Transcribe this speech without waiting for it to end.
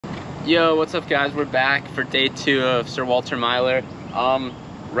Yo, what's up guys? We're back for day 2 of Sir Walter Myler.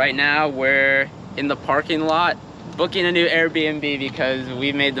 Right now we're in the parking lot booking a new Airbnb because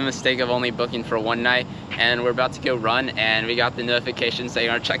we made the mistake of only booking for one night, and we're about to go run and we got the notification saying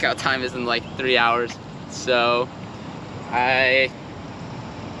our checkout time is in like 3 hours. So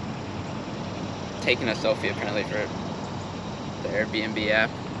taking a selfie apparently for the Airbnb app.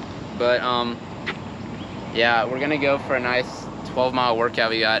 But yeah, we're gonna go for a nice 12-mile workout.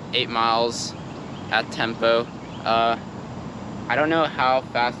 We got 8 miles at tempo. I don't know how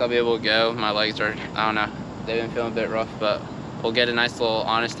fast I'll be able to go. My legs are, I don't know, they've been feeling a bit rough, but we'll get a nice little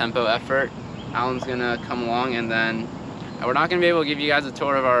honest tempo effort. Alan's gonna come along, and then we're not gonna be able to give you guys a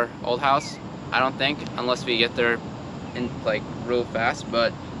tour of our old house, I don't think, unless we get there in like real fast.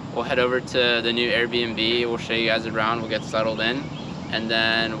 But we'll head over to the new Airbnb, we'll show you guys around, we'll get settled in, and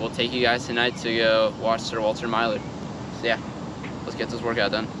then we'll take you guys tonight to go watch Sir Walter Myler. So yeah, let's get this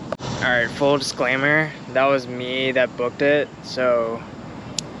workout done. All right, full disclaimer, that was me that booked it, so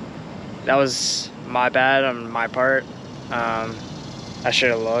that was my bad on my part. I should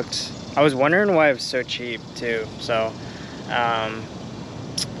have looked. I was wondering why it was so cheap too, so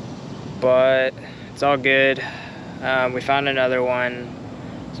but it's all good. We found another one,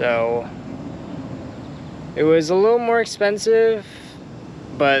 so it was a little more expensive,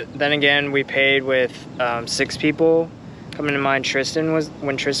 but then again we paid with 6 people. Coming to mind,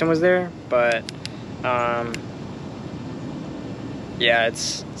 when Tristan was there, but yeah,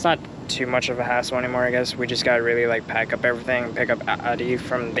 it's not too much of a hassle anymore. I guess we just gotta really like pack up everything, pick up Adi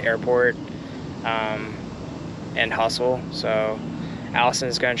from the airport, and hustle. So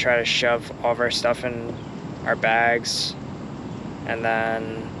Alison's gonna try to shove all of our stuff in our bags, and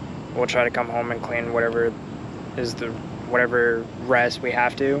then we'll try to come home and clean whatever rest we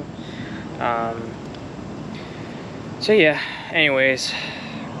have to. So yeah, anyways,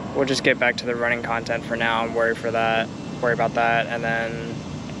 we'll just get back to the running content for now and worry about that, and then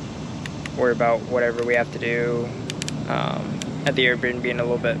worry about whatever we have to do at the Airbnb in a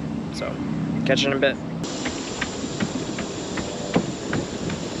little bit. So, catch you in a bit.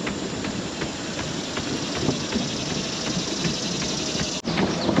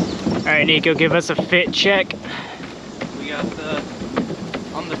 Alright, Nico, give us a fit check. We got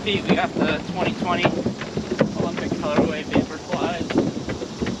on the feet, we got the 2020 Olympic colorway Vaporflies,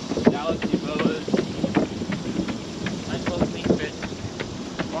 Galaxy Boas, nice little clean fit.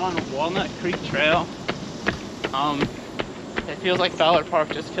 We're on Walnut Creek Trail. It feels like Fowler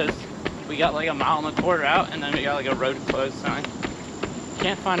Park just because we got like a 1.25 mile out, and then we got like a road closed sign.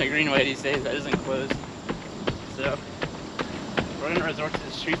 Can't find a greenway these days that isn't closed. So we're gonna resort to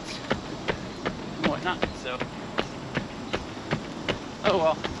the streets and whatnot, so oh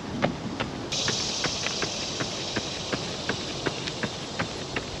well.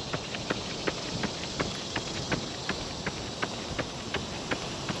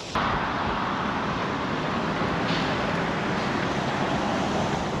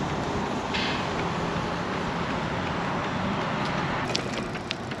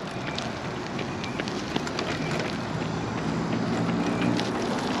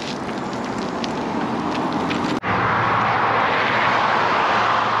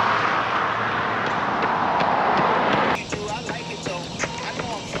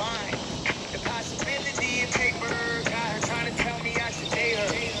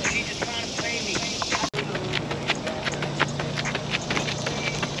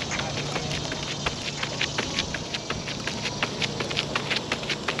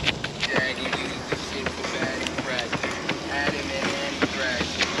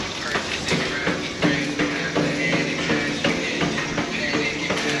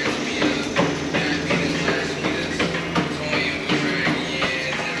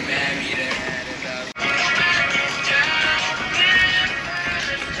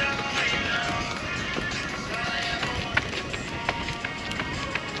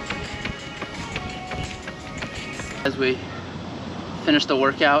 As we finished the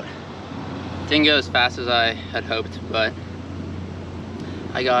workout, didn't go as fast as I had hoped, but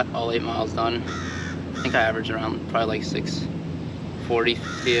I got all 8 miles done. I think I averaged around probably like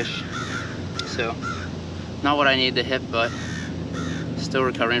 6:40-ish. So not what I need to hit, but still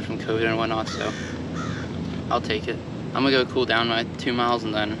recovering from COVID and whatnot, so I'll take it. I'm gonna go cool down my 2 miles,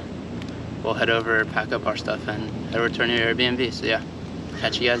 and then we'll head over, pack up our stuff, and head over to our new Airbnb. So yeah,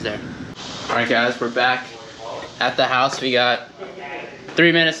 catch you guys there. All right guys, we're back at the house. We got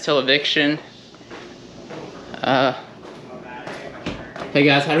 3 minutes till eviction. Hey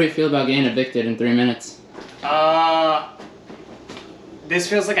guys, how do we feel about getting evicted in 3 minutes? This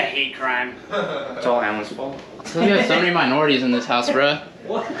feels like a hate crime. It's all Alan's fault. We have so many minorities in this house, bro.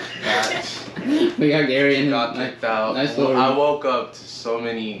 What? We got Gary and got kicked out. Nice little I woke up to so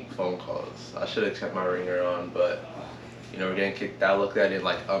many phone calls. I should have kept my ringer on, but you know, we're getting kicked out. Look, I didn't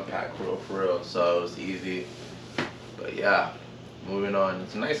like unpack for real, so it was easy. But yeah, moving on.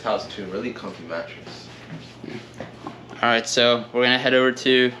 It's a nice house too, really comfy mattress. Alright, so we're gonna head over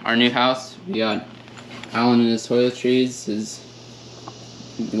to our new house. We got Alan and his toiletries, his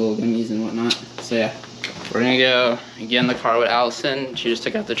little gummies and whatnot. So yeah, we're gonna go get in the car with Allison. She just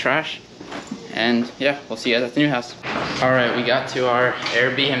took out the trash. And yeah, we'll see you guys at the new house. Alright, we got to our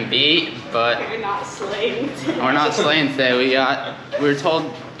Airbnb, but you're not slaying today. We're not slaying today. We were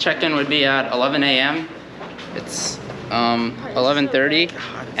told check-in would be at 11 a.m. It's 11:30,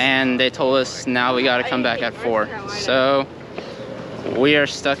 and they told us now we gotta come back at 4. So we are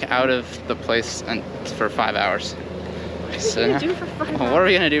stuck out of the place for 5 hours. So what are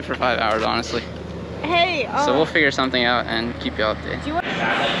we gonna do for 5 hours, honestly? Hey, so we'll figure something out and keep you updated.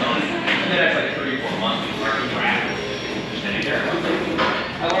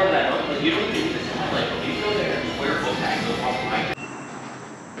 I learned that. Like, usually you just have, like, you go there and wear full pack, no problem.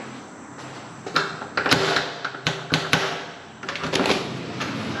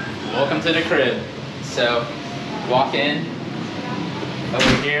 Welcome to the crib. So, walk in.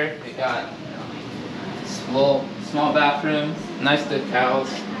 Over here, we got this little small bathroom, nice good towels.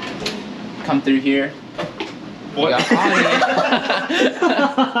 Come through here. What?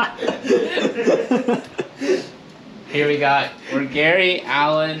 Here we're Gary,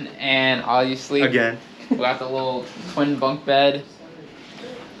 Alan, and obviously Again. We got the little twin bunk bed.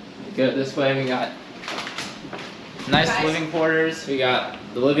 Go this way, we got nice living quarters. We got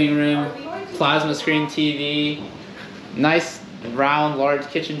the living room, plasma screen TV, nice round large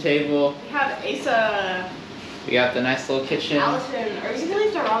kitchen table. We have Asa. We got the nice little kitchen. Allison, are you gonna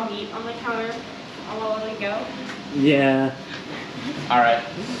leave the raw meat on the counter while we go? Yeah. Alright.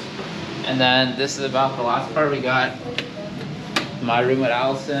 And then this is about the last part. We got my room with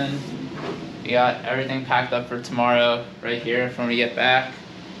Allison. We got everything packed up for tomorrow right here for when we get back.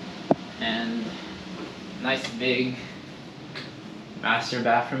 And nice big master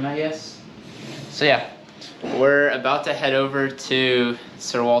bathroom, I guess. So yeah, we're about to head over to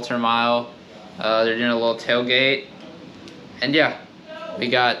Sir Walter Mile. They're doing a little tailgate. And yeah, we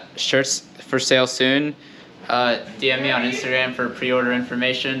got shirts for sale soon. DM me on Instagram for pre-order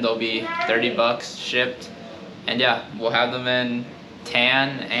information. They'll be $30 shipped. And yeah, we'll have them in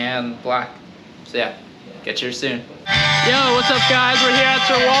tan and black. So yeah, get yours soon. Yo, what's up guys? We're here at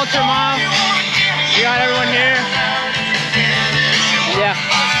Sir Walter Mile. We got everyone here. Yeah,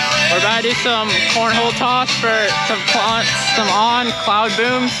 we're about to do some cornhole toss for some on cloud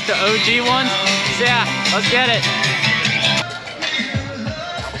booms, the OG ones. So yeah, let's get it.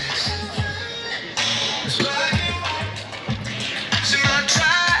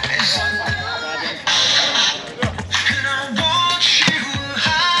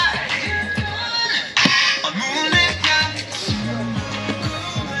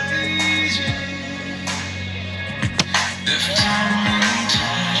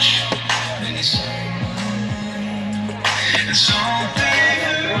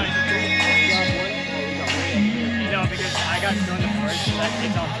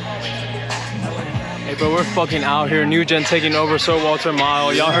 Hey, but we're fucking out here. New Gen taking over Sir Walter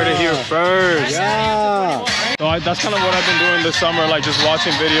Mile. Y'all heard it here first. Yeah. So that's kind of what I've been doing this summer, like just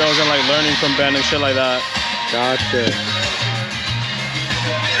watching videos and like learning from Ben and shit like that. Gotcha.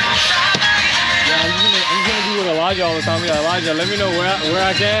 Yeah, I'm just gonna be with Elijah all the time. Yeah, Elijah, let me know where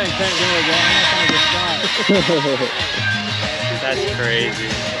I can and can't go again. I'm not trying to get shot. That's crazy.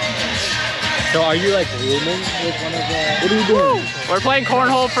 So are you like rooming with one of the... What are you doing? We're playing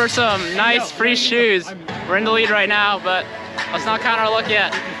cornhole for some nice free shoes. We're in the lead right now, but let's not count our luck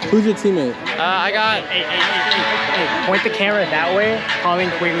yet. Who's your teammate? I got... Hey, point the camera that way.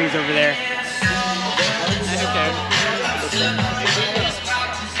 Colin Quigley's over there. Who cares?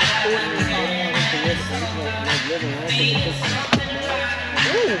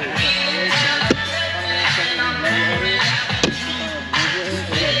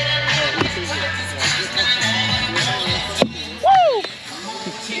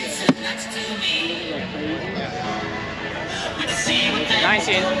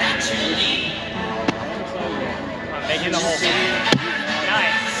 Making the hole.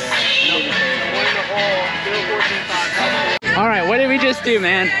 Nice. All right, what did we just do,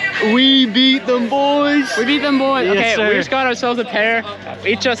 man? We beat them boys. We beat them boys. Yes, Okay, sir. we just got ourselves a pair.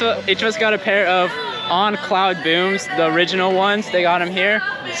 Each of us got a pair of on cloud booms, the original ones. They got them here.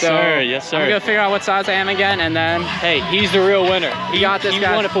 Yes, sir. I'm gonna figure out what size I am again, and then Hey, he's the real winner. he got this guy.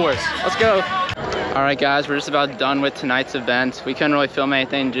 He won it for us. Let's go. All right, guys, we're just about done with tonight's event. We couldn't really film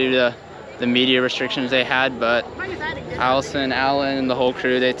anything due to the media restrictions they had, but Alison, Alan, and the whole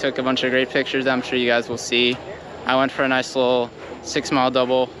crew, they took a bunch of great pictures that I'm sure you guys will see. I went for a nice little 6-mile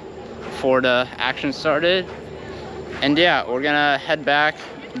double before the action started. And yeah, we're gonna head back,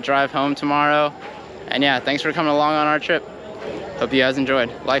 drive home tomorrow. And yeah, thanks for coming along on our trip. Hope you guys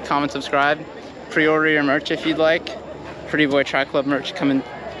enjoyed. Like, comment, subscribe. Pre-order your merch if you'd like. Pretty Boy Tri Club merch coming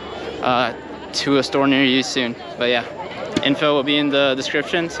to a store near you soon. But yeah, info will be in the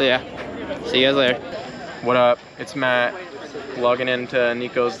description. So yeah, see you guys later. What up? It's Matt, logging into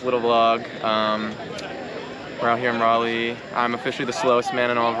Nico's little vlog. We're out here in Raleigh. I'm officially the slowest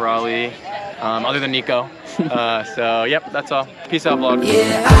man in all of Raleigh, other than Nico. So yep, that's all. Peace out, vlog.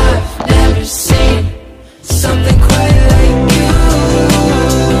 Yeah, I've never seen something quite like